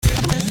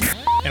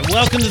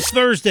Welcome this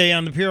Thursday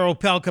on the Puro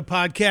Pelka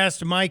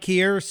podcast. Mike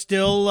here,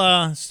 still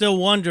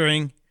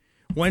wondering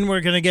when we're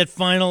going to get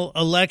final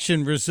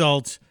election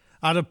results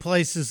out of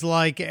places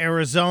like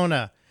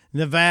Arizona,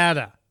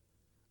 Nevada.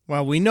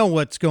 Well, we know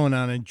what's going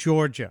on in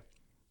Georgia,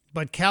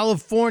 but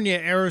California,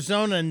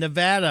 Arizona, and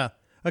Nevada,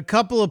 a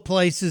couple of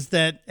places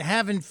that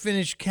haven't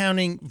finished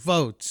counting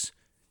votes,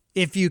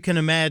 if you can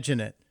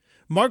imagine it.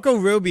 Marco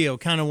Rubio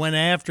kind of went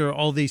after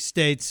all these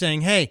states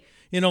saying, hey,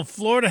 you know,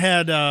 Florida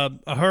had a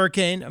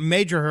hurricane, a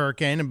major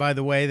hurricane, and by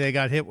the way, they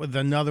got hit with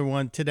another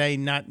one today,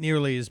 not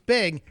nearly as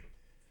big,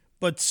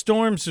 but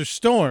storms are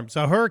storms.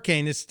 A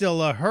hurricane is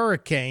still a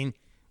hurricane,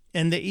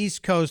 and the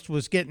East Coast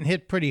was getting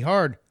hit pretty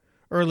hard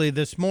early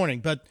this morning.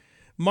 But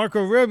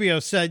Marco Rubio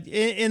said,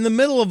 in the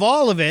middle of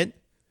all of it,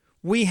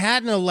 we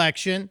had an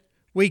election,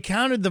 we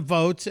counted the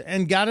votes,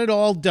 and got it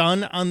all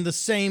done on the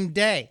same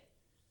day.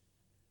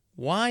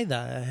 Why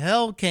the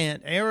hell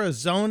can't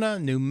Arizona,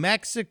 New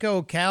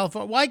Mexico,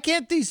 California, why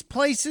can't these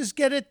places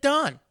get it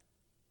done?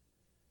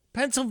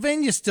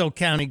 Pennsylvania's still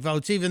counting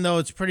votes, even though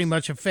it's pretty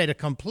much a fait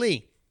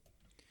accompli.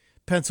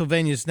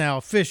 Pennsylvania's now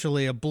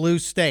officially a blue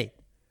state,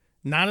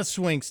 not a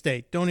swing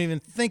state. Don't even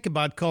think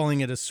about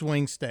calling it a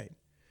swing state.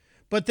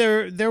 But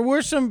there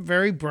were some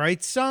very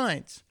bright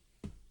signs.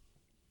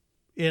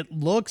 It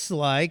looks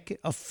like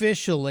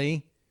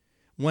officially,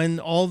 when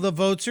all the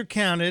votes are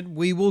counted,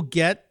 we will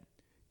get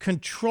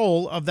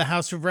control of the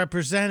House of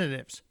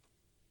Representatives,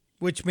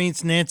 which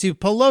means Nancy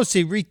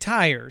Pelosi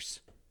retires.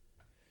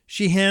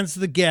 She hands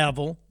the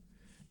gavel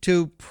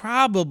to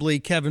probably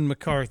Kevin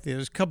McCarthy.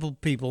 There's a couple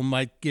of people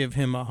might give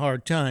him a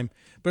hard time,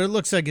 but it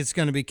looks like it's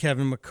going to be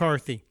Kevin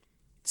McCarthy,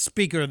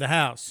 Speaker of the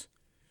House.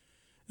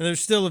 And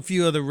there's still a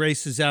few other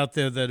races out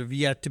there that have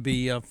yet to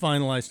be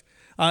finalized.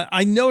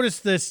 I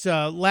noticed this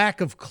lack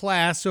of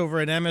class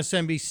over at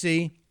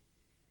MSNBC,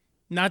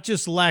 not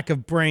just lack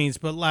of brains,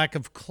 but lack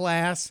of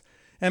class.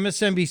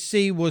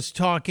 MSNBC was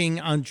talking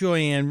on Joy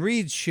Ann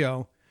Reid's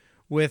show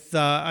with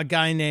a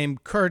guy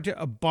named Kurt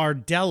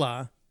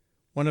Bardella,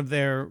 one of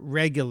their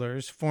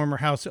regulars, former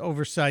House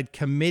Oversight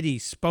Committee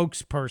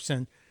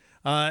spokesperson.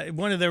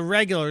 One of their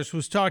regulars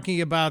was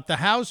talking about the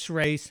House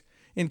race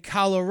in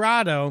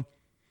Colorado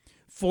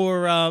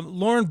for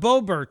Lauren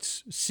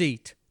Boebert's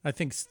seat. I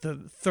think it's the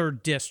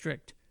 3rd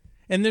district.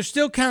 And they're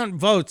still counting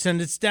votes,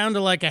 and it's down to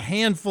like a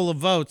handful of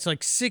votes,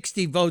 like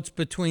 60 votes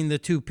between the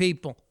two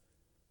people.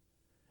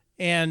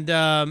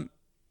 And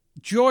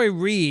Joy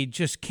Reid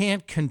just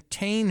can't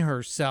contain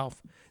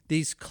herself.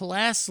 These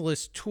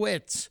classless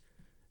twits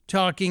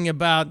talking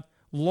about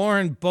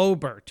Lauren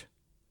Boebert.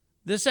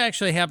 This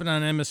actually happened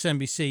on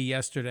MSNBC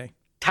yesterday.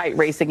 Tight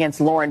race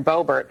against Lauren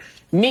Boebert.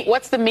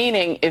 What's the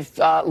meaning if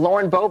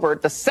Lauren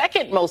Boebert, the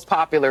second most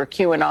popular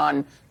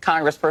QAnon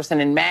congressperson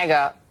in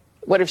MAGA,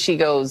 what if she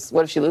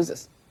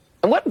loses?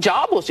 And what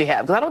job will she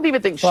have? Because I don't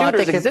even think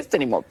shooters exist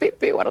anymore. I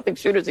don't think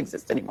shooters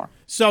exist anymore.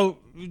 So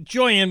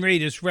Joy Ann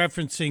Reid is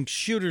referencing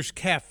Shooter's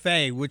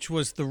Cafe, which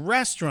was the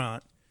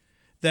restaurant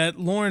that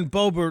Lauren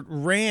Boebert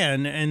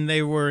ran, and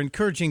they were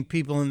encouraging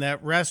people in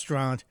that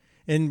restaurant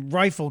in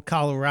Rifle,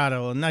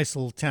 Colorado, a nice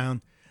little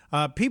town.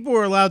 People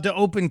were allowed to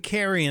open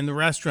carry in the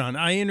restaurant.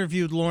 I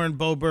interviewed Lauren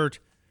Boebert,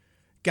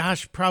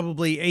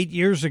 probably 8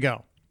 years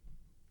ago,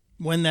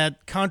 when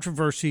that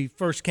controversy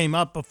first came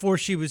up, before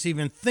she was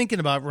even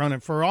thinking about running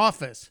for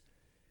office.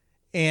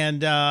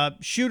 And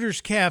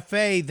Shooter's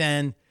Cafe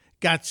then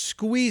got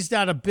squeezed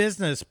out of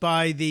business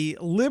by the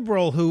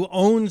liberal who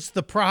owns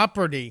the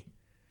property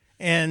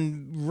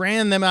and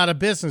ran them out of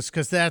business,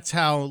 because that's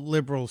how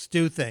liberals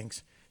do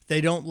things. They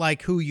don't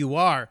like who you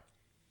are.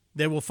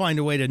 They will find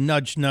a way to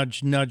nudge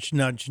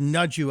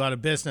you out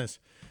of business.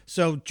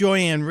 So Joy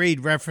Ann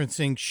Reid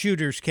referencing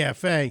Shooter's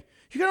Cafe.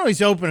 You can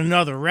always open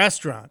another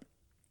restaurant.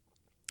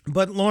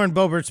 But Lauren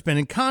Boebert's been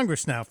in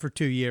Congress now for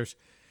 2 years,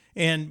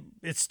 and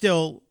we're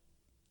still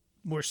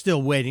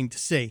waiting to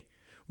see,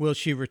 will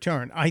she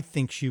return? I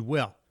think she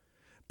will.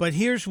 But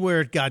here's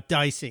where it got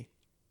dicey.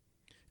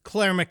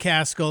 Claire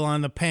McCaskill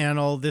on the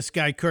panel, this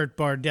guy Kurt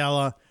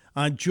Bardella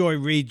on Joy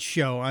Reid's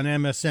show on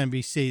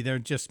MSNBC. They're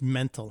just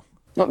mental.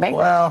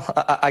 Well,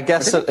 I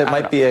guess it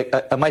might be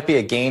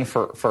a gain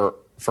for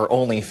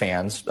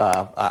OnlyFans.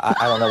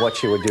 I don't know what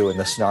she would do in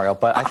this scenario,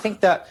 but I think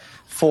that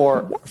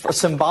for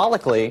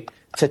symbolically,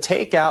 to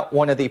take out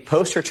one of the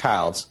poster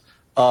childs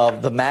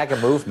of the MAGA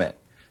movement,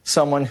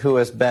 someone who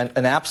has been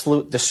an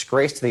absolute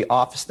disgrace to the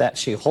office that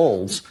she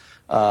holds,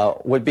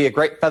 would be a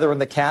great feather in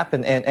the cap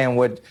and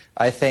would,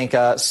 I think,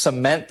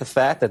 cement the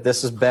fact that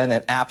this has been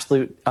an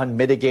absolute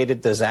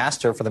unmitigated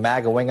disaster for the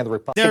MAGA wing of the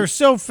Republic. They're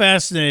so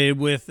fascinated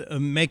with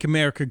Make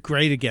America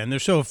Great Again. They're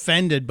so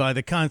offended by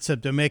the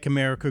concept of Make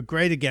America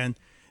Great Again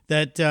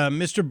that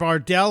Mr.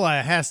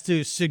 Bardella has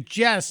to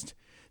suggest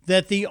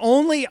that the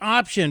only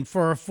option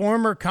for a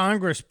former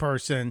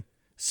congressperson,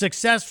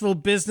 successful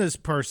business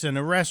person,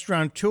 a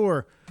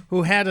restaurateur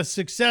who had a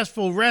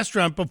successful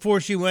restaurant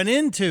before she went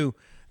into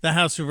the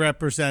House of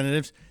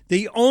Representatives,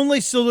 the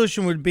only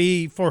solution would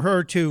be for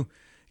her to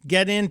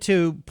get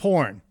into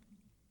porn.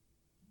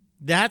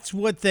 That's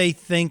what they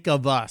think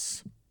of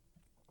us.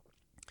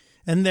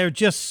 And they're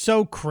just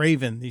so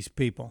craven, these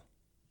people.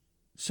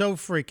 So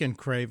freaking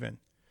craven.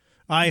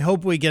 I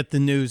hope we get the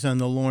news on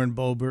the Lauren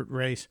Boebert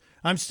race.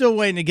 I'm still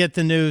waiting to get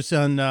the news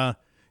on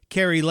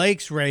Kari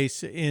Lake's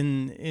race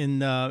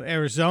in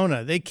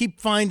Arizona. They keep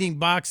finding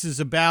boxes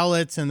of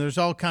ballots, and there's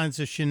all kinds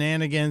of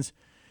shenanigans.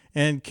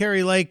 And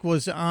Kari Lake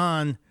was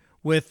on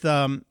with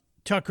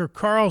Tucker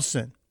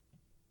Carlson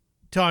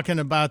talking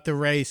about the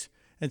race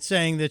and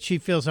saying that she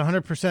feels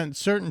 100%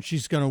 certain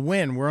she's going to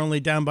win. We're only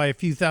down by a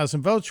few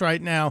thousand votes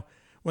right now.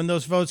 When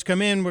those votes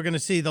come in, we're going to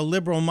see the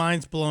liberal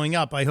minds blowing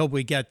up. I hope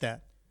we get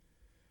that.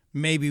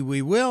 Maybe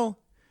we will.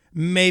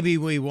 Maybe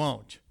we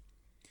won't.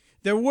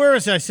 There were,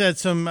 as I said,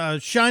 some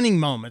shining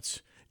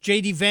moments.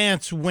 J.D.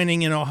 Vance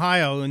winning in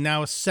Ohio, and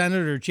now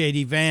Senator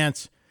J.D.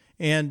 Vance.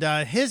 And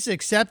his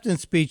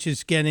acceptance speech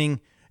is getting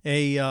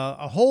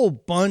a whole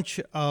bunch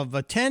of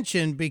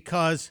attention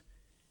because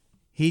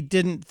he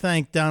didn't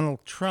thank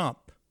Donald Trump.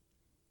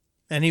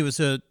 And he was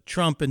a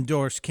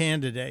Trump-endorsed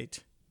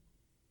candidate.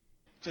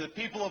 To the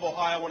people of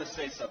Ohio, I want to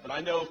say something.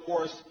 I know, of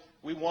course,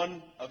 we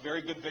won a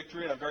very good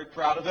victory, and I'm very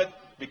proud of it.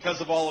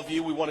 Because of all of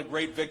you, we won a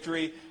great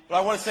victory. But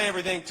I want to say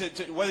everything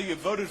to whether you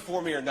voted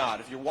for me or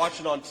not, if you're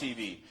watching on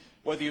TV,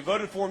 whether you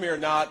voted for me or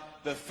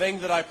not, the thing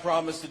that I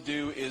promise to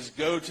do is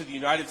go to the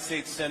United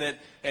States Senate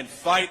and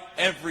fight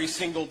every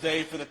single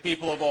day for the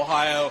people of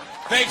Ohio.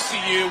 Thanks to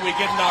you, we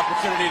get an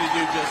opportunity to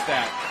do just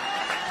that.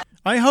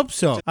 I hope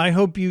so. I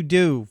hope you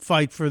do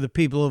fight for the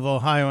people of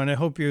Ohio, and I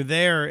hope you're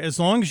there as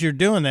long as you're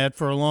doing that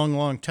for a long,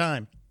 long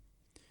time.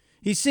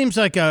 He seems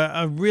like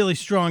a really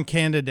strong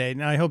candidate,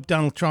 and I hope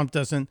Donald Trump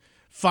doesn't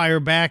fire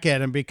back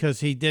at him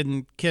because he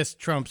didn't kiss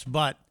Trump's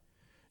butt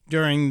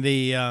during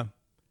the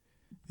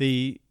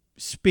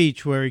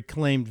speech where he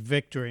claimed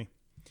victory.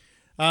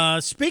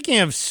 Speaking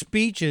of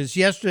speeches,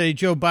 yesterday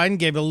Joe Biden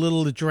gave a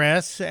little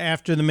address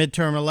after the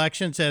midterm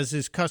elections, as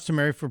is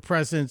customary for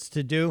presidents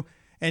to do.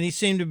 And he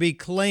seemed to be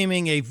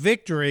claiming a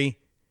victory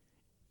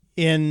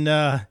in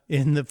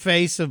the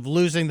face of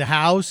losing the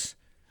House,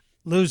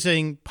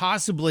 losing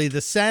possibly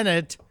the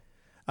Senate.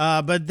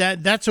 But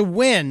that's a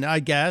win, I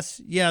guess.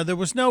 Yeah, there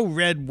was no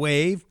red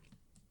wave,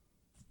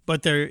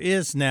 but there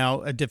is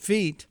now a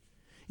defeat.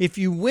 If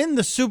you win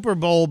the Super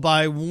Bowl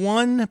by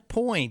 1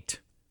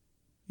 point,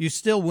 you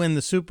still win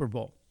the Super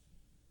Bowl.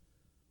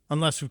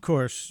 Unless, of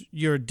course,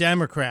 you're a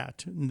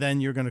Democrat. And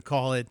then you're going to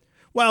call it,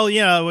 well,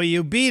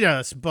 you beat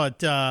us,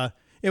 but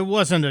it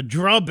wasn't a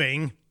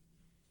drubbing,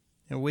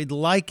 and we'd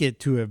like it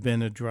to have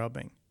been a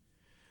drubbing.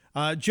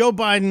 Joe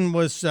Biden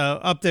was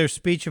up there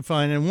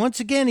speechifying, and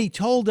once again he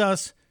told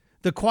us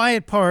the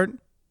quiet part.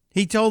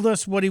 He told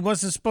us what he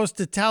wasn't supposed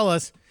to tell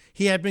us.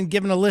 He had been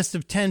given a list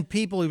of 10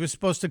 people he was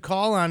supposed to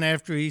call on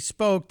after he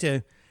spoke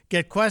to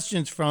get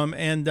questions from,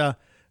 and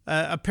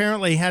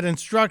apparently had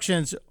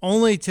instructions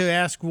only to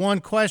ask one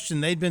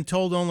question. They'd been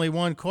told only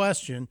one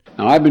question.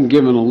 Now, I've been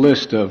given a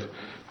list of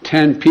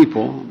 10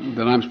 people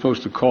that I'm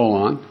supposed to call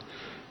on,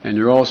 and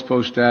you're all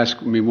supposed to ask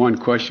me one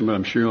question, but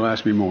I'm sure you'll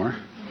ask me more.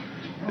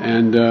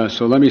 And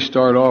so let me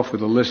start off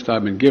with a list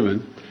I've been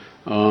given.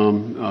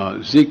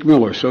 Zeke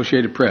Miller,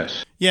 Associated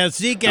Press. Yeah,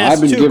 Zeke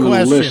asked two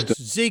questions.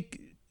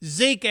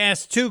 Zeke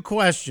asked two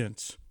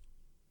questions.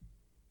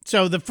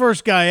 So the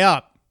first guy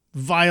up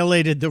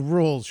violated the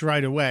rules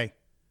right away,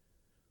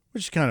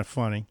 which is kind of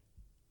funny.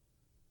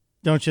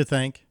 Don't you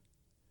think?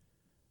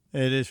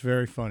 It is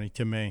very funny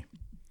to me.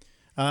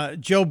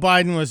 Joe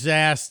Biden was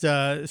asked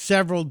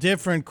several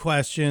different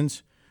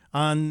questions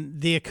on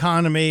the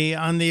economy,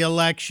 on the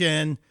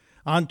election,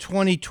 on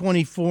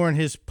 2024 and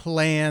his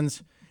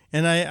plans.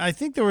 And I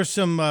think there were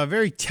some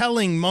very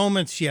telling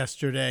moments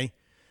yesterday.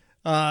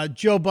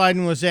 Joe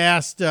Biden was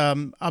asked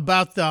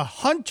about the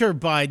Hunter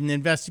Biden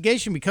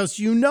investigation because,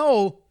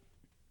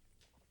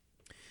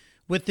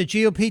 with the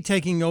GOP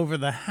taking over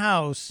the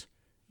House,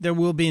 there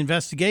will be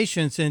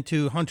investigations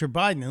into Hunter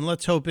Biden, and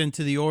let's hope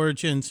into the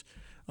origins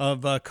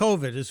of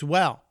COVID as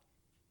well.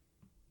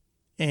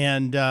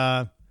 And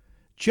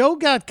Joe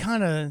got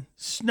kind of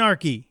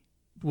snarky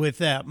with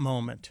that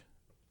moment.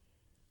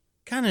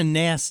 Kind of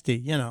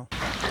nasty,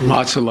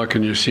 Lots of luck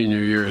in your senior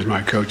year, as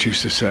my coach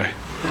used to say.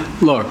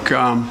 Look,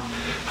 I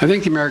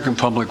think the American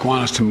public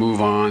want us to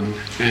move on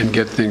and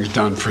get things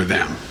done for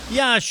them.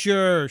 Yeah,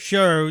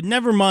 sure.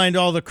 Never mind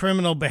all the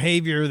criminal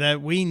behavior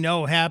that we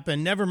know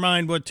happened. Never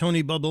mind what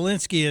Tony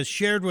Bobulinski has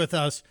shared with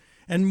us,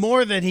 and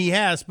more that he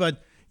has.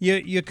 But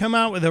you come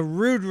out with a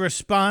rude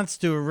response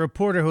to a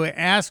reporter who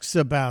asks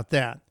about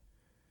that.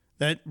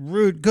 That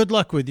rude. Good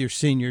luck with your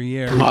senior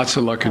year. Lots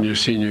of luck in your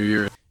senior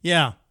year.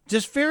 Yeah,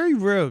 just very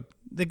rude.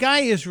 The guy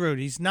is rude.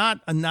 He's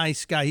not a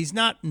nice guy. He's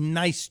not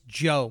nice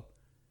Joe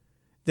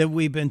that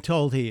we've been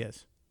told he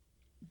is.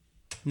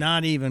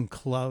 Not even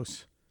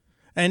close.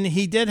 And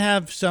he did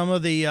have some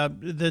of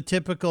the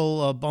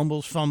typical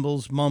bumbles,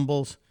 fumbles,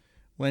 mumbles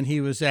when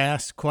he was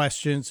asked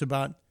questions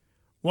about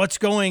what's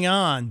going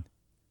on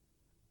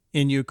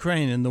in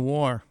Ukraine in the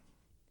war.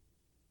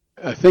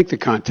 I think the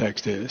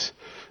context is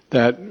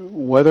that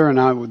whether or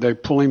not they're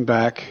pulling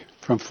back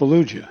from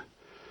Fallujah,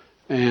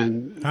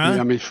 and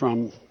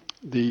from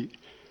the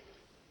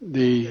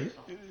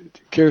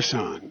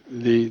Kherson,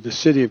 the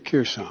city of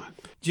Kherson.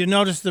 Did you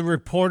notice the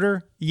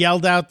reporter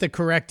yelled out the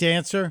correct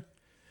answer?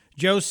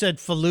 Joe said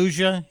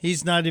Fallujah.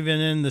 He's not even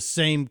in the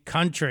same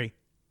country.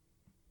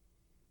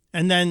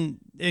 And then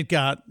it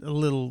got a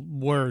little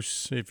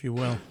worse, if you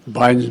will.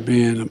 Biden's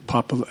being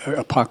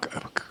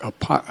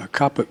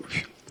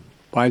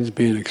Biden's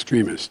being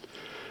extremist.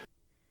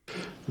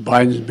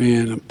 Biden's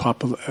being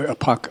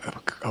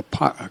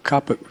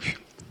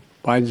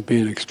Biden's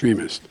being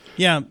extremist.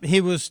 Yeah,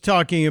 he was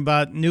talking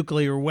about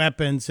nuclear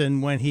weapons,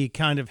 and when he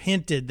kind of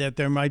hinted that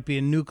there might be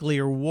a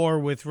nuclear war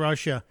with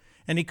Russia,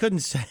 and he couldn't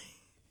say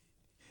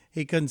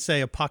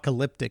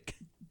apocalyptic,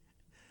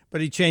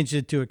 but he changed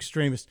it to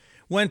extremist.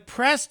 When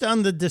pressed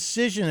on the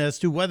decision as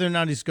to whether or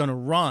not he's going to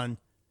run,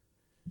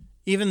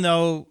 even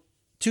though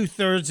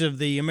 2/3 of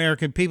the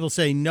American people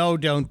say no,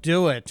 don't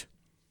do it,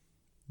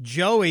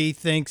 Joey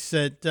thinks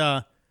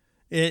that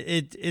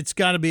it's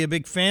got to be a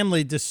big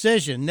family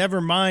decision. Never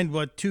mind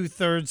what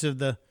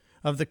 2/3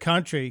 of the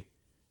country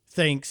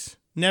thinks.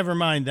 Never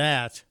mind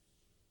that.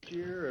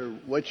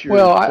 What's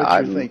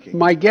your thinking?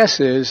 My guess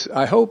is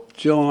I hope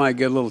Jill and I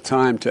get a little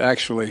time to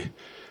actually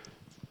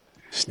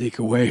sneak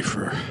away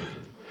for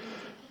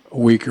a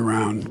week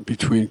around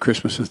between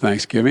Christmas and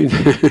Thanksgiving.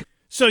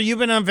 So you've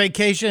been on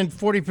vacation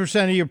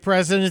 40% of your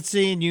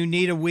presidency and you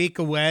need a week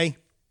away?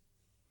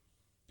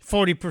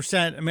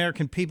 40%.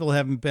 American people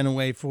haven't been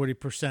away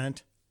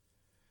 40%.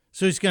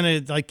 So he's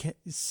going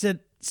to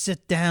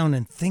sit down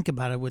and think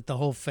about it with the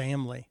whole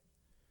family.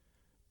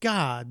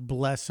 God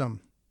bless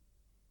him.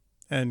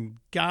 And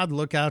God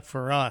look out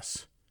for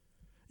us.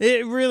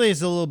 It really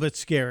is a little bit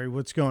scary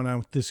what's going on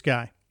with this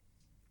guy.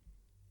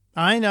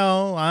 I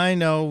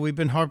know. We've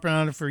been harping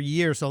on it for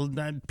years.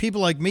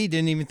 People like me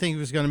didn't even think he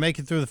was going to make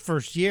it through the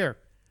first year.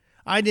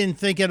 I didn't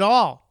think at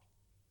all.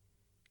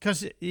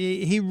 Because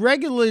he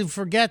regularly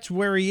forgets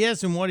where he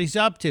is and what he's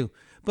up to.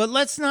 But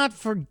let's not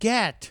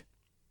forget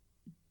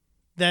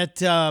that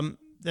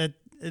that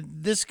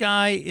this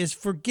guy is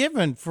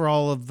forgiven for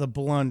all of the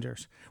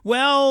blunders.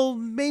 Well,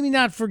 maybe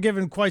not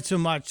forgiven quite so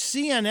much.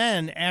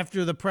 CNN,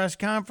 after the press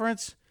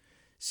conference,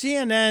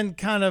 CNN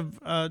kind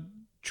of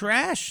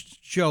trashed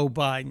Joe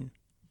Biden.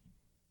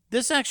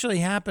 This actually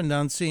happened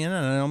on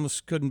CNN. I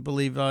almost couldn't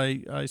believe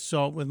I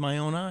saw it with my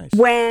own eyes.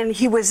 When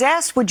he was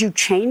asked, would you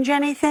change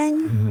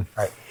anything?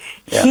 Right.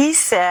 He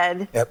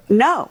said,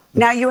 no.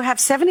 Now you have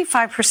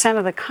 75%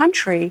 of the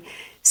country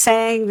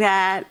saying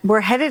that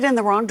we're headed in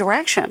the wrong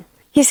direction.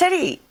 He said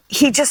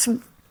he just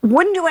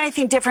wouldn't do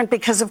anything different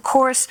because, of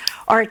course,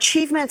 our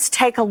achievements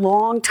take a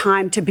long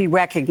time to be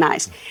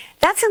recognized.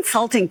 That's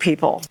insulting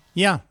people.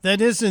 Yeah,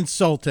 that is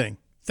insulting.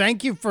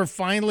 Thank you for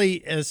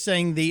finally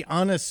saying the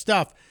honest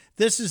stuff.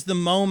 This is the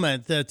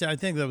moment that I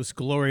think that was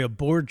Gloria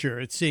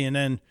Borger at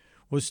CNN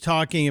was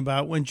talking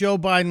about when Joe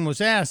Biden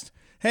was asked,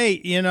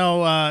 hey,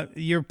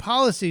 your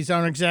policies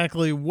aren't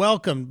exactly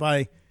welcomed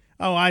by,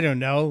 I don't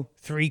know,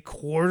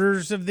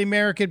 3/4 of the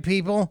American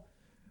people.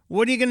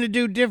 What are you going to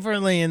do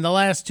differently in the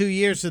last 2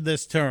 years of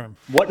this term?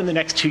 What in the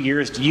next 2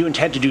 years do you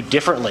intend to do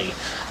differently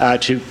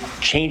to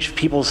change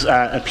people's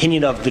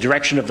opinion of the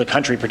direction of the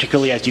country,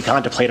 particularly as you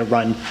contemplate a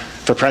run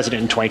for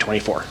president in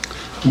 2024?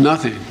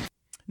 Nothing.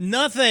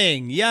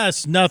 Nothing.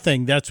 Yes,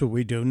 nothing. That's what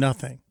we do.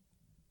 Nothing.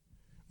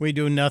 We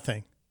do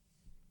nothing.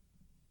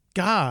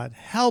 God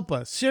help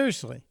us.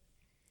 Seriously.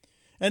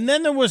 And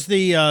then there was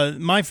the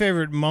my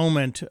favorite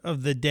moment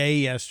of the day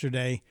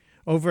yesterday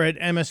over at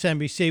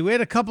MSNBC. We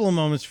had a couple of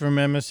moments from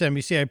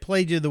MSNBC. I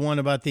played you the one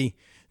about the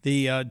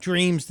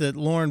dreams that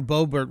Lauren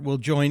Boebert will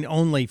join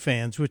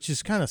OnlyFans, which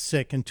is kind of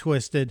sick and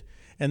twisted,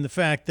 and the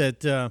fact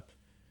that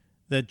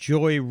that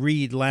Joy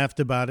Reid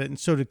laughed about it, and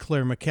so did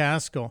Claire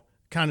McCaskill.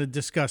 Kind of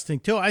disgusting,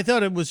 too. I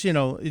thought it was,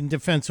 in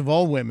defense of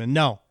all women.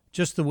 No,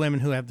 just the women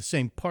who have the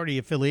same party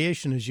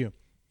affiliation as you.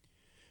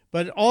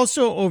 But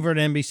also over at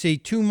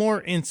NBC, 2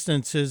 more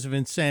instances of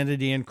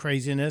insanity and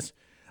craziness.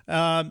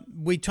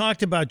 We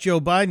talked about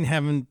Joe Biden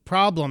having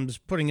problems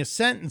putting a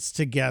sentence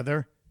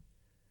together.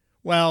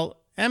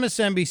 Well,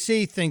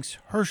 MSNBC thinks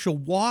Herschel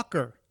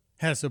Walker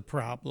has a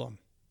problem.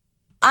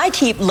 I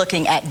keep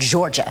looking at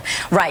Georgia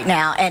right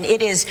now, and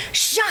it is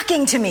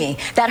shocking to me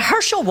that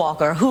Herschel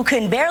Walker, who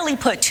can barely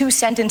put 2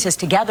 sentences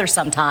together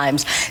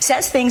sometimes,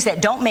 says things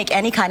that don't make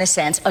any kind of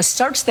sense,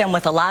 asserts them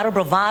with a lot of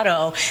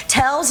bravado,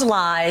 tells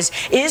lies,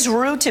 is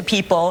rude to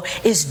people,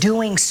 is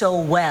doing so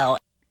well.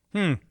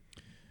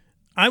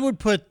 I would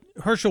put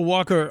Herschel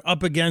Walker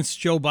up against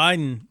Joe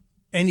Biden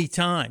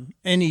anytime,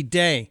 any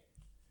day.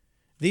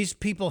 These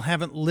people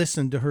haven't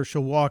listened to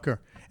Herschel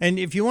Walker. And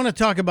if you want to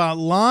talk about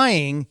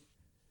lying,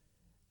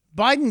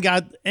 Biden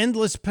got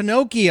endless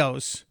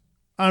Pinocchios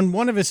on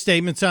one of his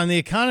statements on the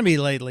economy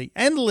lately.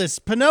 Endless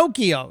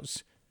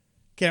Pinocchios.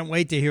 Can't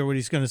wait to hear what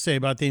he's going to say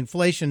about the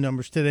inflation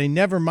numbers today.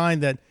 Never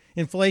mind that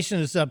inflation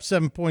is up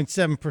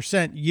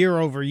 7.7% year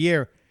over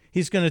year.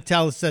 He's going to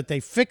tell us that they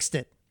fixed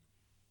it.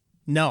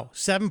 No,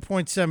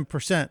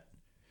 7.7%.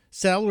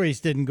 Salaries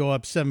didn't go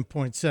up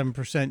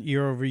 7.7%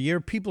 year over year.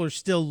 People are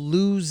still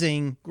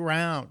losing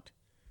ground.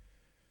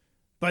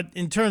 But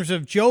in terms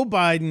of Joe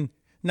Biden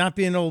not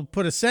being able to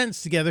put a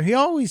sentence together. He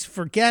always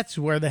forgets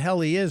where the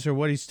hell he is or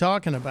what he's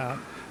talking about.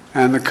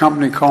 And the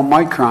company called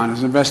Micron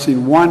is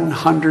investing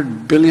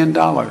 $100 billion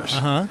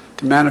to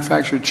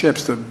manufacture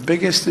chips, the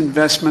biggest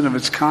investment of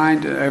its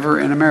kind ever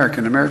in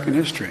American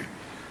history.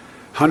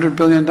 $100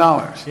 billion.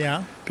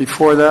 Yeah.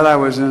 Before that, I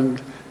was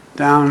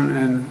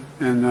down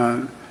in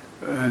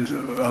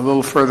a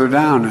little further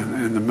down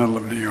in the middle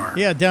of New York.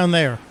 Yeah, down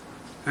there.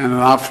 And an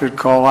outfit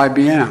called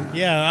IBM.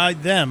 Yeah,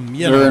 them.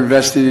 They're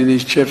investing in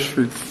these chips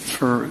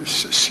for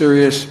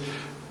serious.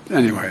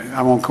 Anyway,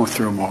 I won't go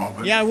through them all.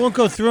 But. Yeah, I won't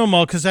go through them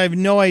all because I have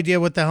no idea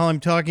what the hell I'm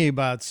talking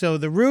about. So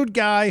the rude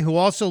guy who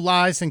also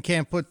lies and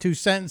can't put two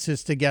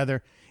sentences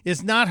together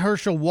is not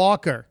Herschel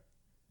Walker.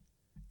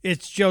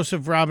 It's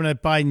Joseph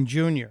Robinette Biden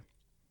Jr.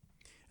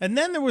 And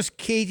then there was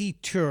Katie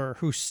Tur,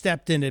 who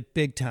stepped in it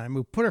big time,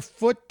 who put her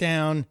foot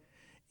down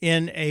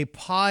in a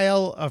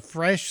pile of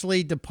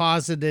freshly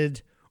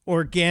deposited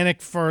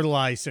organic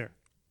fertilizer.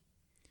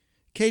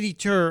 Katie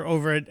Tur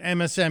over at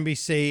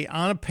MSNBC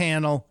on a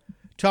panel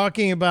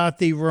talking about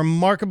the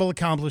remarkable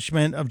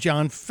accomplishment of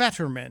John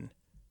Fetterman.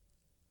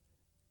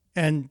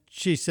 And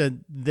she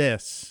said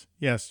this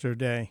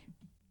yesterday.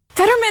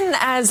 Fetterman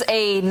as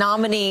a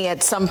nominee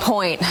at some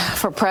point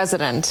for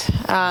president.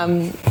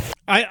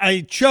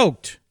 I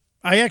choked.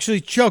 I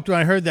actually choked when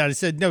I heard that. I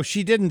said, no,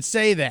 she didn't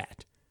say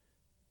that.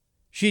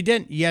 She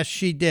didn't. Yes,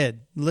 she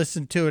did.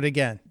 Listen to it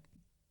again.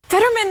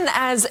 Fetterman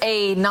as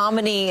a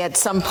nominee at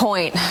some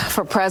point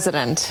for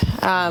president.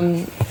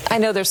 I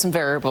know there's some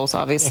variables,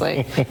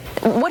 obviously.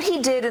 What he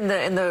did in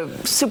the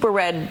super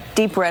red,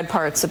 deep red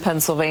parts of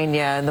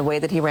Pennsylvania and the way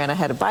that he ran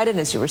ahead of Biden,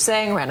 as you were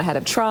saying, ran ahead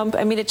of Trump.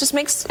 I mean, it just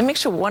makes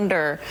you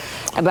wonder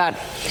about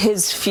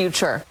his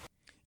future.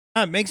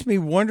 It makes me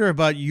wonder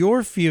about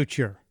your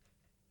future.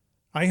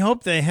 I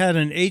hope they had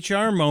an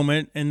HR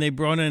moment and they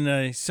brought in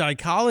a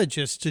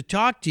psychologist to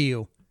talk to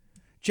you.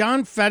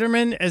 John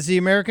Fetterman as the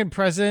American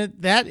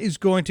president, that is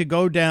going to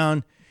go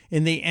down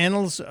in the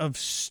annals of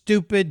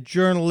stupid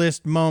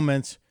journalist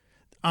moments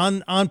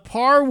on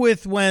par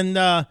with when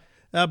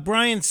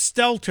Brian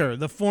Stelter,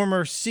 the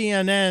former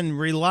CNN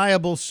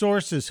Reliable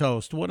Sources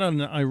host, what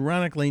an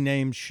ironically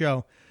named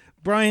show,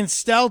 Brian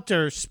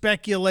Stelter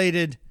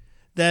speculated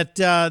that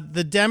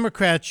the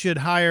Democrats should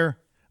hire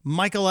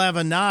Michael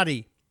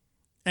Avenatti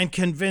and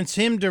convince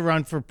him to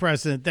run for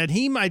president, that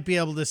he might be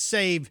able to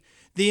save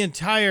the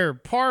entire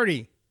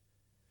party.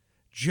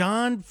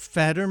 John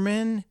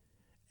Fetterman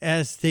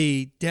as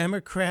the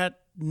Democrat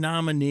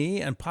nominee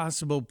and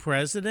possible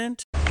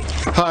president?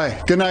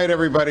 Hi, good night,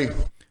 everybody.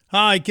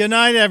 Hi, good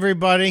night,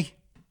 everybody.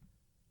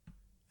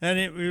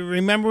 And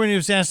remember when he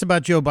was asked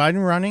about Joe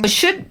Biden running?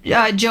 Should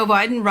Joe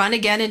Biden run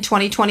again in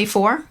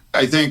 2024?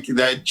 I think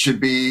that should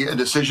be a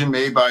decision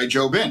made by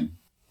Joe Bin.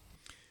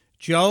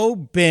 Joe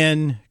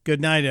Bin,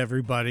 good night,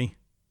 everybody.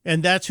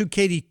 And that's who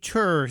Katie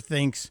Tur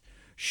thinks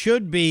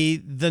should be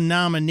the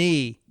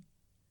nominee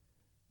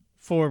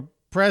for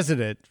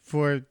president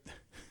for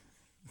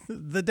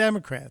the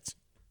Democrats.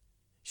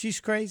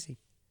 She's crazy.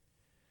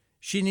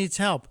 She needs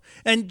help.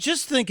 And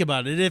just think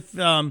about it.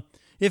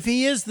 If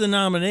he is the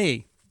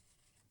nominee,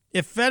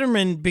 if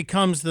Fetterman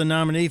becomes the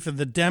nominee for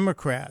the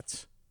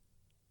Democrats,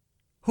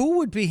 who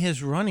would be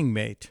his running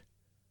mate?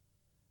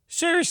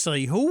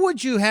 Seriously, who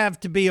would you have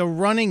to be a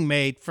running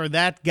mate for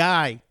that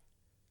guy?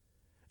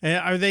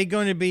 Are they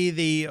going to be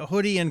the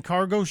hoodie and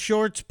cargo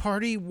shorts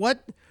party?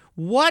 What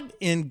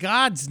in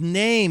God's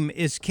name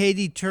is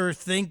Katie Tur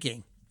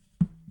thinking?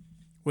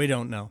 We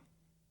don't know.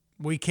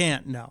 We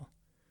can't know.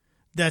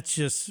 That's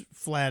just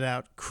flat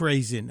out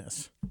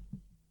craziness.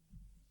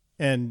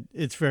 And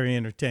it's very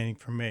entertaining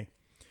for me.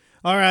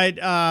 All right,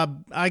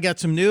 I got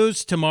some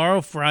news.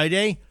 Tomorrow,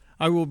 Friday,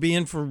 I will be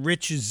in for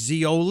Rich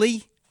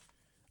Zeoli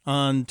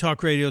on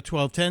Talk Radio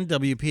 1210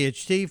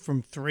 WPHT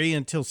from 3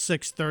 until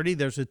 6:30.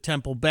 There's a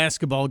Temple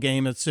basketball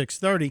game at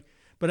 6:30,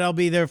 but I'll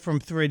be there from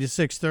 3 to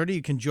 6:30.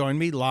 You can join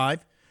me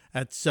live.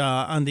 That's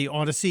on the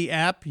Odyssey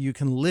app. You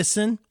can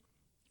listen.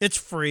 It's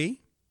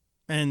free,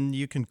 and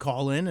you can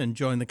call in and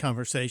join the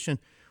conversation.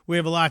 We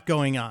have a lot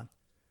going on.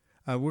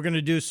 We're going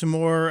to do some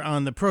more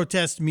on the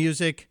protest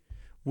music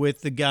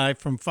with the guy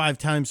from 5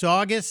 Times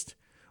August.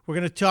 We're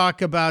going to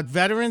talk about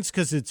veterans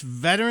because it's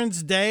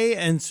Veterans Day,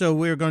 and so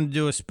we're going to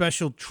do a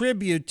special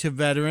tribute to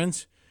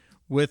veterans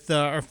with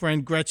our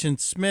friend Gretchen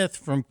Smith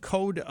from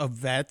Code of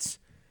Vets.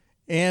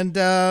 And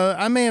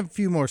I may have a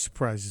few more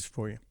surprises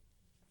for you.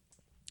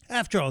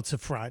 After all, it's a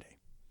Friday,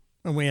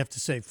 and we have to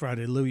say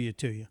Friday-luia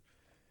to you.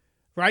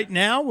 Right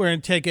now, we're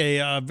going to take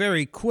a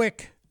very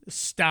quick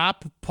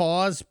stop,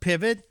 pause,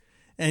 pivot,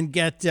 and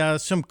get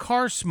some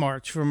car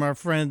smarts from our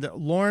friend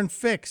Lauren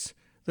Fix,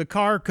 the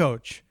car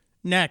coach,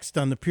 next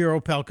on the Pure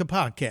Opelka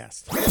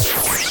podcast.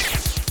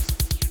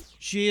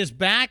 She is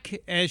back,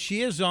 as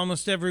she is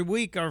almost every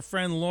week. Our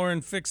friend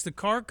Lauren Fix, the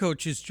car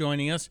coach, is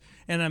joining us,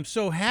 and I'm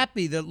so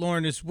happy that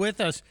Lauren is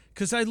with us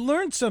because I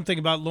learned something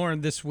about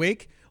Lauren this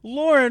week.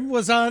 Lauren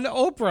was on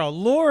Oprah.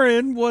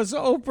 Lauren was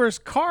Oprah's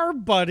car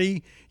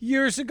buddy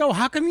years ago.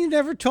 How come you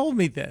never told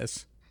me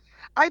this?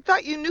 I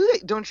thought you knew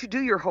that. Don't you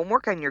do your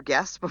homework on your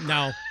guests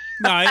before?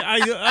 No,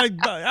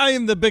 I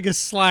am the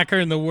biggest slacker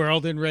in the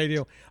world in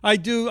radio. I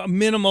do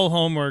minimal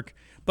homework,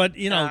 but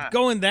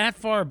going that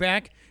far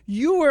back,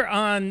 you were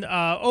on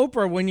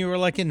Oprah when you were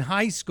like in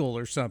high school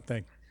or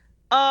something.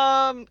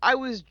 I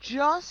was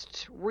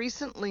just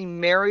recently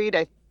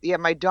married.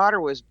 My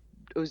daughter was.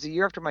 It was a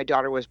year after my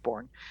daughter was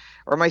born,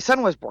 or my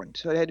son was born,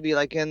 so it had to be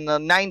like in the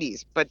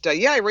 90s. But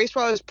I raced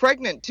while I was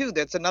pregnant too.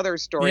 That's another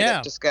story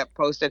that just got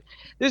posted.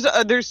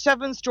 There's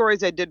 7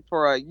 stories I did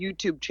for a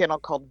YouTube channel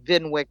called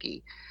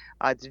VinWiki.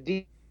 It's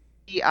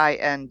VINWIKI,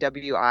 and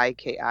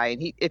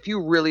if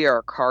you really are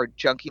a car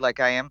junkie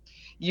like I am,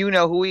 you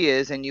know who he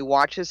is, and you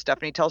watch his stuff,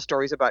 and he tells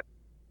stories about.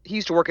 He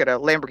used to work at a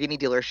Lamborghini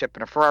dealership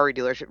and a Ferrari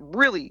dealership.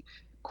 Really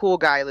cool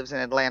guy, lives in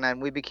Atlanta,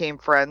 and we became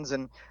friends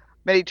and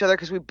met each other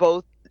because we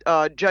both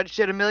judged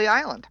at Amelia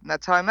Island, and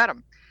that's how I met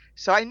him.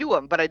 So I knew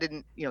him, but I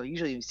didn't,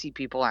 usually you see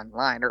people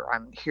online or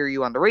hear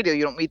you on the radio,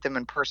 you don't meet them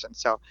in person.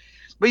 So,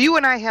 but you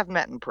and I have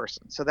met in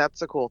person, so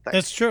that's a cool thing.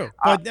 That's true.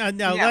 But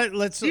now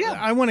let's.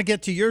 I want to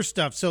get to your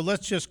stuff, so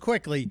let's just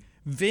quickly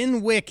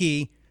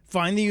VinWiki.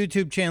 Find the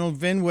YouTube channel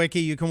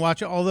VinWiki. You can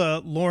watch all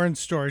the Lauren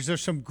stories.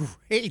 There's some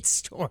great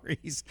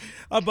stories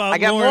about. I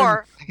got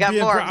Lauren.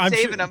 more. I'm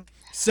saving them.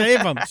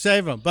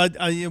 Save them. But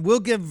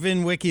we'll give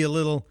VinWiki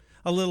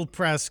a little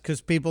press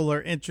because people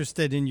are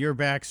interested in your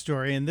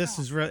backstory, and this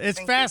is really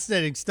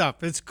fascinating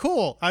stuff. It's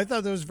cool. I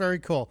thought that was very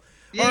cool.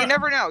 Yeah, you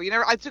never know.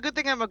 It's a good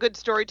thing I'm a good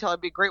storyteller.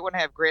 It'd be great when I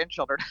have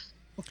grandchildren.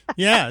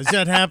 Yeah, is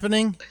that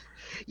happening?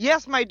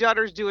 Yes, my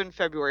daughter's due in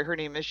February. Her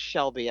name is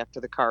Shelby after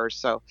the cars.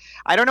 So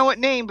I don't know what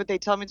name, but they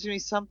tell me it's going to be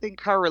something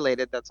car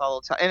related. That's all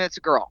they'll tell. And it's a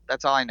girl.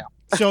 That's all I know.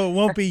 So it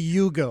won't be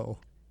Hugo.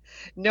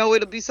 No,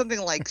 it'll be something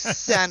like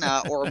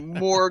Senna or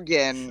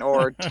Morgan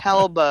or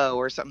Telbo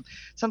or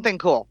something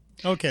cool.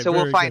 Okay, so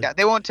we'll find out.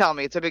 They won't tell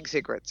me. It's a big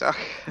secret. So,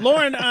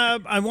 Lauren,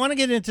 I want to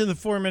get into the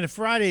 4-Minute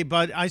Friday,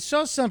 but I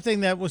saw something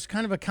that was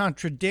kind of a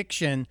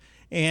contradiction,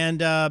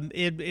 and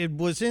it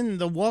was in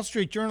the Wall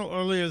Street Journal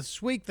earlier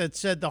this week that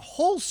said the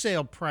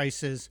wholesale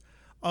prices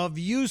of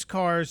used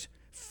cars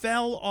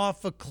fell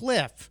off a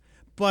cliff,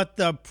 but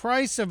the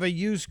price of a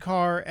used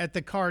car at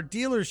the car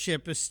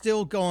dealership is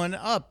still going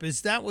up.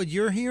 Is that what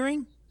you're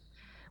hearing?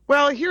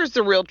 Well, here's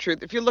the real truth.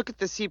 If you look at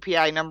the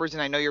CPI numbers,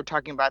 and I know you're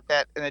talking about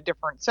that in a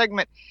different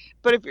segment,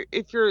 but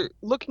if you're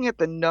looking at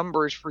the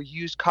numbers for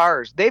used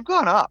cars, they've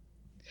gone up.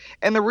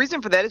 And the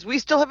reason for that is we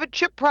still have a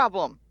chip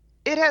problem.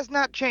 It has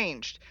not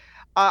changed.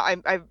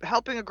 I'm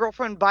helping a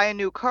girlfriend buy a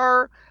new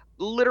car.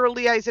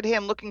 Literally, I said, hey,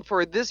 I'm looking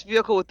for this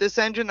vehicle with this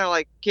engine. They're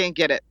like, can't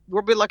get it.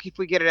 We'll be lucky if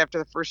we get it after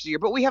the first year.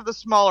 But we have the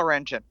smaller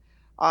engine.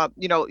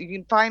 You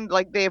can find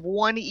like they have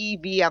one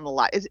EV on the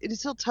lot. It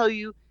still tell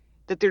you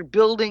that they're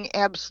building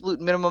absolute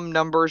minimum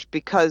numbers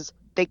because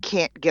they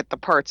can't get the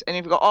parts. And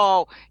if you go,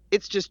 oh,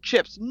 it's just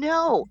chips.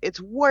 No, it's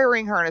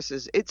wiring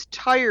harnesses, it's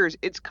tires,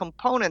 it's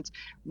components,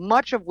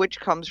 much of which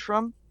comes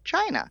from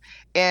China.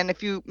 And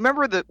if you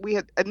remember that we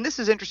had, and this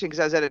is interesting because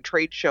I was at a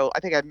trade show,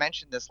 I think I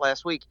mentioned this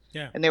last week,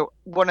 and they were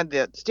one of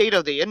the state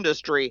of the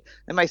industry,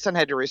 and my son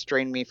had to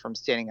restrain me from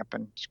standing up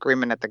and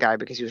screaming at the guy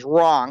because he was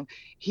wrong.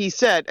 He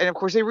said, and of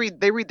course they read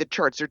the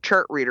charts, they're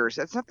chart readers.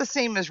 That's not the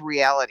same as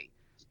reality.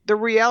 The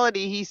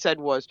reality, he said,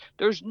 was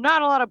there's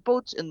not a lot of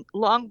boats in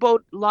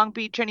Long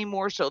Beach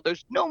anymore, so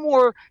there's no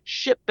more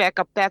ship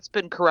backup. That's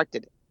been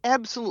corrected.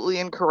 Absolutely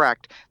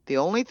incorrect. The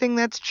only thing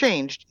that's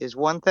changed is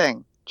one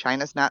thing.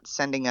 China's not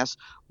sending us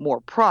more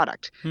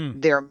product.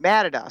 They're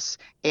mad at us,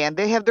 and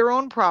they have their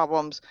own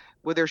problems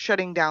where they're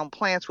shutting down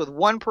plants. With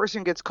one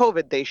person gets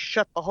COVID, they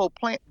shut the whole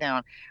plant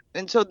down.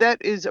 And so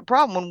that is a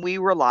problem when we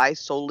rely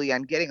solely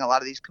on getting a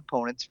lot of these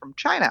components from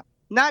China,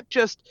 not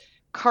just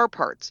car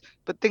parts,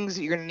 but things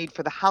that you're going to need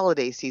for the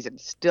holiday season,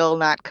 still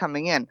not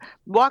coming in.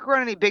 Walk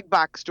around any big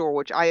box store,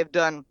 which I have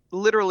done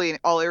literally in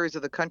all areas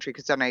of the country,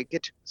 because when I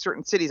get to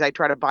certain cities, I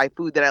try to buy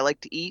food that I like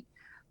to eat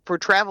for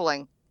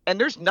traveling, and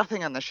there's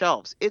nothing on the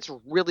shelves. It's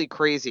really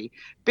crazy.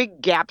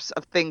 Big gaps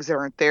of things that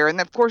aren't there. And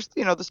of course,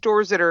 the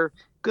stores that are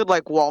good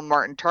like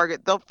Walmart and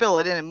Target, they'll fill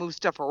it in and move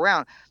stuff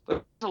around,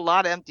 but there's a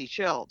lot of empty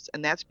shelves,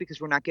 and that's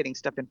because we're not getting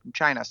stuff in from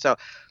China. So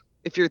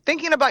if you're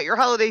thinking about your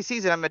holiday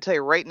season, I'm going to tell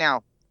you right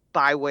now,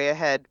 buy way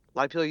ahead. A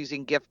lot of people are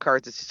using gift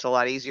cards. It's just a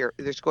lot easier.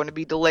 There's going to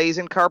be delays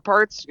in car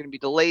parts. There's going to be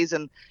delays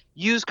in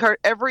used car.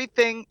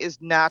 Everything is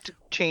not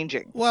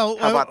changing. Well,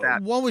 how about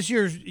that? What was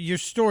your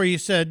story? You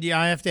said,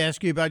 I have to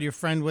ask you about your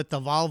friend with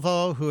the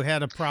Volvo who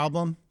had a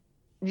problem.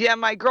 Yeah,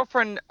 my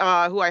girlfriend,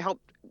 who I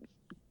helped,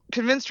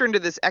 convinced her into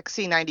this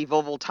XC90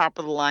 Volvo, top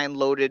of the line,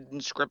 loaded,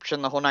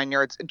 inscription, the whole 9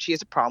 yards. And she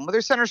has a problem with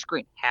her center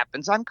screen.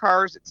 Happens on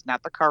cars. It's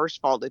not the car's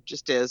fault. It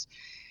just is.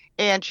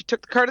 And she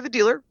took the car to the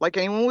dealer, like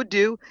anyone would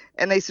do,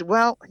 and they said,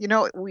 well,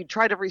 we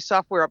tried every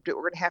software update.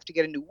 We're going to have to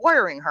get a new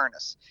wiring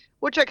harness,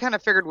 which I kind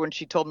of figured when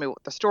she told me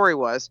what the story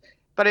was,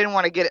 but I didn't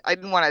want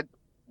to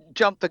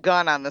jump the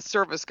gun on the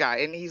service guy.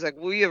 And he's like,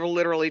 we have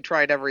literally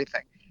tried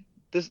everything.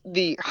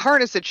 The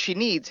harness that she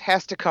needs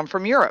has to come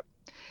from Europe.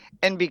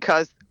 And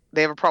because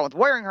they have a problem with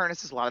wiring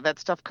harnesses, a lot of that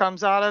stuff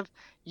comes out of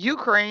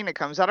Ukraine, it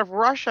comes out of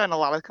Russia, and a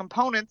lot of the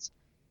components,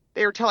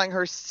 they were telling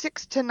her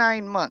 6 to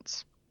 9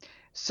 months.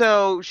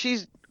 So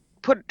she's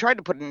tried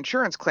to put an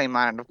insurance claim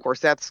on it. Of course,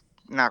 that's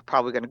not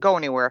probably going to go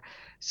anywhere.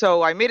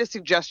 So I made a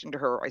suggestion to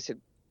her. I said,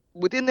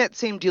 within that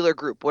same dealer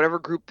group, whatever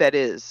group that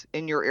is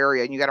in your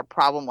area, and you got a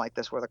problem like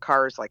this where the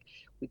car is like,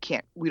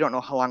 we don't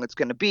know how long it's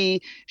going to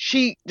be.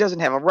 She doesn't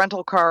have a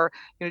rental car,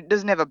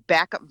 doesn't have a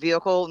backup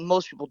vehicle. And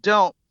most people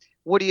don't.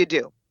 What do you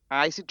do?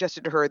 I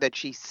suggested to her that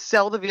she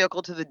sell the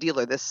vehicle to the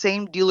dealer, the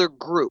same dealer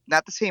group,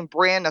 not the same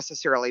brand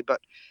necessarily, but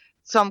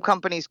some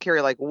companies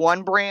carry like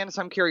one brand,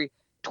 some carry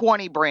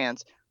 20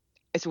 brands.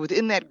 I said,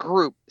 within that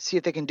group, see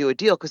if they can do a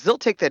deal, because they'll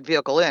take that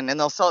vehicle in and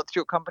they'll sell it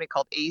through a company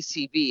called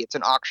ACV. It's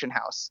an auction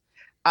house.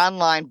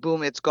 Online,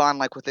 boom, it's gone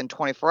like within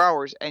 24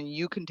 hours, and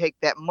you can take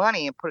that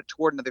money and put it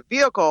toward another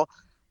vehicle.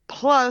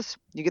 Plus,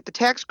 you get the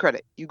tax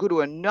credit. You go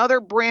to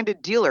another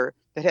branded dealer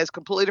that has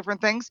completely different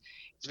things.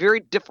 It's very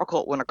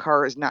difficult when a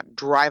car is not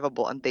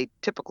drivable, and they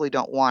typically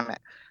don't want it.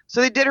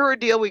 So they did her a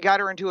deal. We got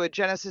her into a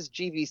Genesis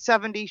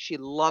GV70. She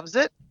loves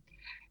it,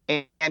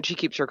 and she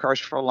keeps her cars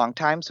for a long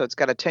time. So it's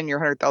got a 10-year,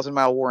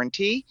 100,000-mile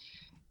warranty,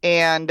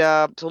 and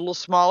it's a little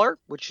smaller,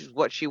 which is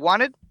what she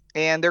wanted.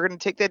 And they're going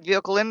to take that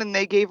vehicle in, and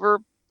they gave her,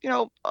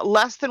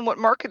 less than what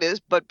market is,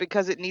 but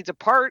because it needs a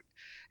part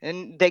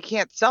and they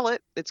can't sell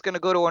it, it's going to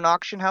go to an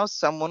auction house.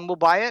 Someone will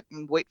buy it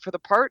and wait for the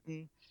part,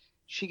 and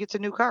she gets a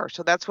new car.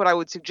 So that's what I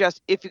would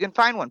suggest if you can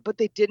find one. But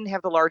they didn't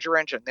have the larger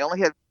engine. They only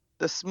had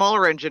the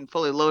smaller engine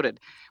fully loaded,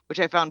 which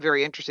I found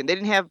very interesting. They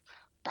didn't have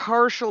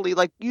partially,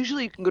 like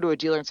usually you can go to a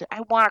dealer and say, I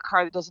want a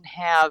car that doesn't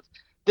have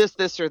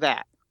this, or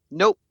that.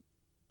 Nope.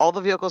 All the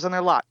vehicles on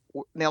their lot,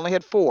 they only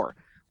had 4,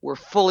 were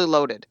fully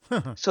loaded.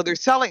 So they're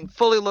selling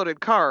fully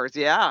loaded cars.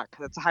 Yeah,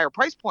 because it's a higher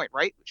price point,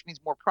 right? Which means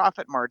more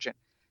profit margin.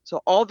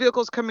 So all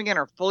vehicles coming in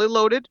are fully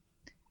loaded,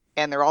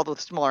 and they're all with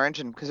smaller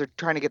engine because they're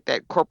trying to get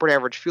that corporate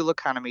average fuel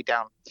economy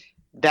down.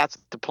 That's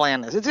what the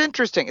plan is. It's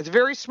interesting. It's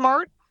very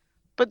smart,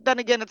 but then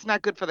again, it's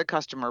not good for the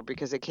customer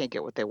because they can't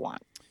get what they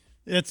want.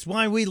 That's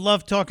why we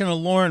love talking to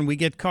Lauren. We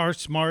get Car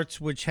Smarts,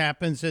 which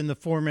happens in the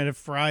 4-Minute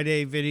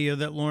Friday video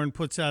that Lauren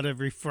puts out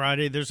every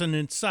Friday. There's an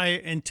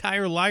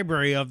entire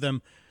library of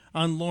them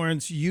on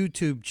Lauren's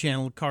YouTube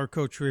channel, Car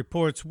Coach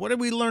Reports. What are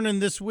we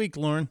learning this week,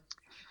 Lauren?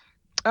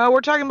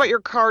 We're talking about your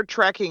car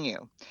tracking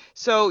you.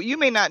 So you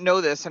may not know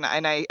this, and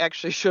I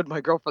actually showed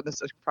my girlfriend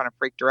this. I kind of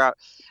freaked her out.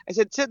 I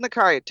said, sit in the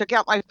car. I took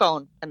out my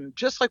phone, and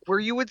just like where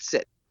you would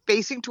sit,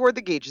 facing toward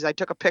the gauges, I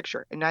took a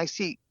picture, and I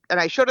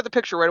showed her the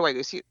picture right away. I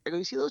go,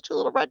 you see those 2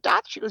 little red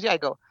dots? She goes, yeah. I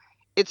go,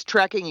 it's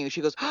tracking you.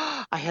 She goes,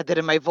 oh, I had that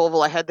in my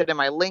Volvo. I had that in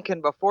my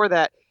Lincoln before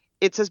that.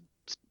 It says,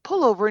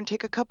 pull over and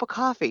take a cup of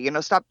coffee.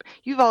 Stop.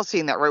 You've all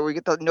seen that, right? Where you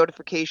get the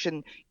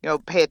notification,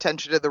 pay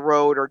attention to the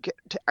road, or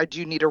do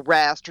you need a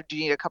rest, or do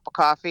you need a cup of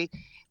coffee?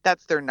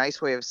 That's their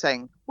nice way of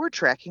saying, we're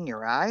tracking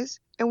your eyes,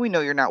 and we know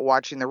you're not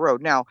watching the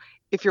road. Now,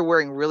 if you're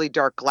wearing really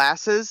dark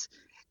glasses,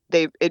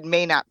 it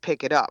may not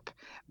pick it up,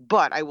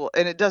 but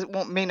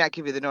may not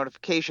give you the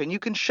notification. You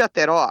can shut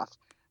that off,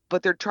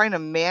 but they're trying to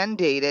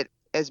mandate it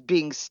as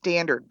being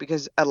standard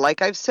because,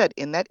 like I've said,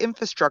 in that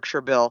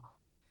infrastructure bill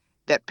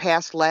that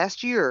passed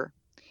last year,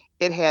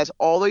 it has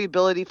all the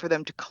ability for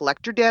them to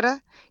collect your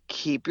data,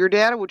 keep your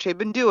data, which they've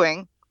been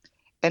doing,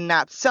 and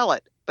not sell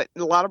it. But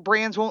a lot of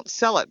brands won't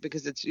sell it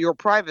because it's your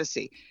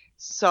privacy.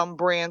 Some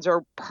brands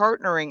are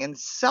partnering and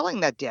selling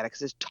that data because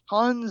there's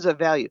tons of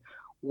value.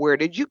 Where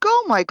did you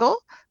go,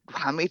 Michael?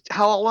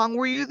 How long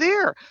were you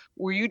there?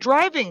 Were you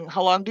driving?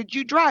 How long did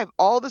you drive?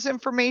 All this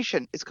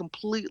information is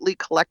completely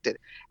collected.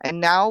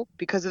 And now,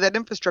 because of that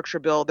infrastructure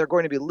bill, they're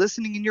going to be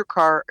listening in your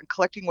car and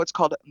collecting what's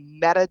called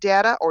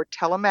metadata or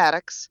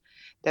telematics.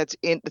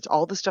 It's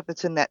all the stuff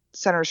that's in that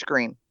center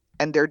screen.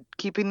 And they're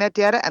keeping that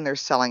data and they're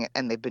selling it.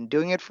 And they've been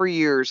doing it for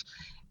years.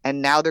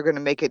 And now they're going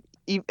to make it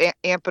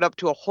amp it up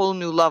to a whole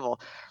new level.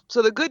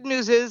 So the good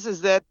news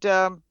is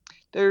that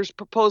there's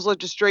proposed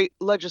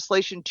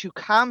legislation to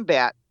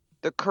combat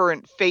the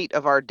current fate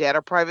of our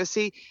data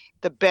privacy.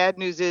 The bad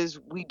news is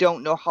we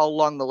don't know how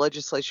long the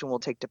legislation will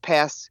take to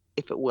pass,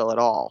 if it will at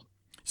all.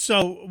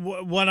 So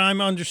what I'm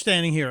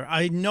understanding here,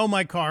 I know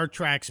my car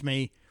tracks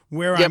me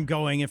where I'm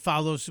going. It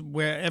follows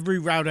where every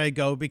route I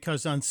go,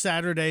 because on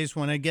Saturdays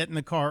when I get in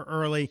the car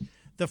early,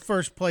 the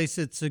first place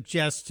it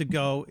suggests to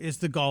go is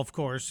the golf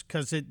course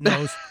because it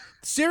knows.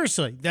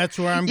 Seriously, that's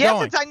where I'm going.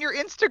 Yes, it's on your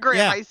Instagram.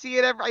 Yeah. I see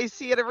it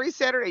every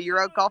Saturday. You're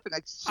out golfing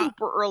like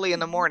super early in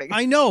the morning.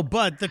 I know,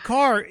 but the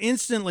car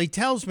instantly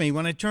tells me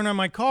when I turn on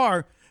my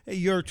car,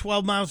 you're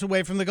 12 miles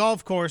away from the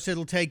golf course.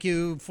 It'll take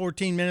you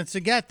 14 minutes to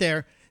get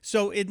there.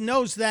 So it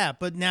knows that.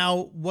 But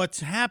now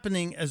what's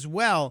happening as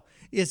well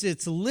is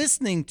it's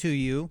listening to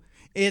you.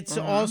 It's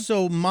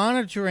also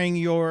monitoring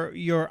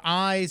your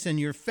eyes and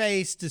your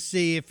face to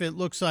see if it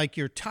looks like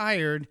you're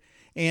tired.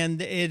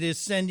 And it is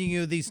sending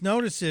you these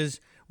notices,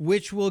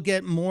 which will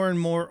get more and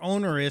more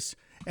onerous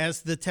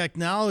as the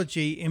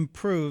technology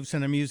improves.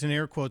 And I'm using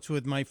air quotes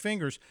with my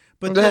fingers.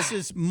 But this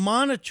is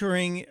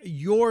monitoring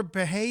your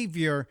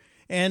behavior,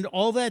 and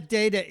all that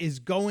data is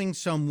going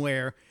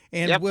somewhere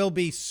and will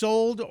be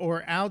sold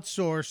or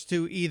outsourced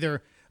to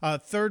either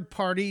third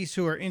parties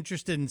who are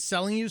interested in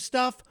selling you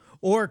stuff,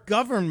 or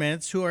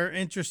governments who are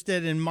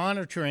interested in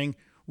monitoring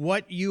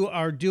what you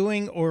are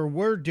doing or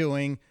were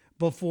doing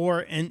before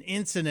an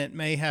incident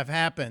may have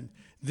happened.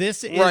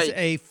 This is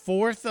a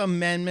Fourth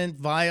Amendment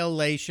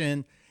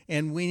violation,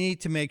 and we need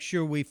to make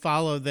sure we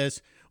follow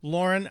this.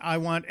 Lauren, I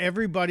want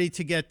everybody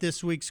to get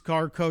this week's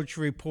Car Coach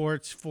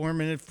Reports, 4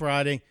 Minute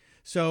Friday.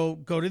 So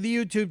go to the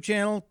YouTube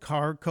channel,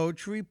 Car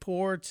Coach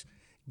Reports.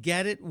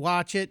 Get it,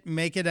 watch it,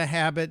 make it a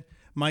habit.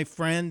 My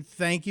friend,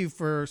 thank you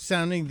for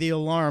sounding the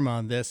alarm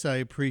on this. I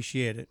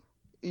appreciate it.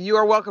 You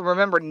are welcome.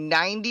 Remember,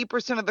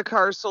 90% of the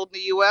cars sold in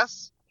the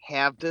U.S.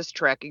 have this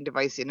tracking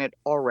device in it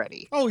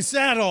already. Oh, is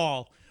that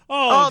all?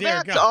 Oh,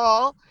 that's God.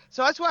 all.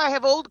 So that's why I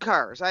have old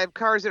cars. I have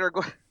cars that are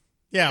going.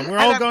 Yeah, we're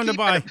all going to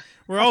buy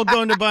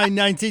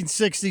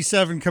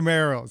 1967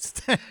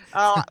 Camaros.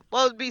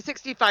 Well, it'd be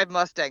 65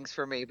 Mustangs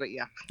for me, but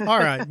yeah. All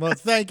right. Well,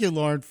 thank you,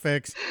 Lauren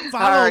Fix.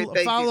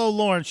 Follow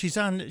Lauren. She's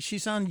on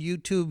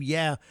YouTube,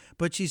 yeah,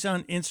 but she's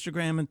on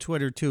Instagram and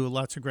Twitter too.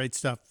 Lots of great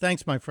stuff.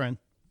 Thanks, my friend.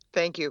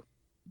 Thank you.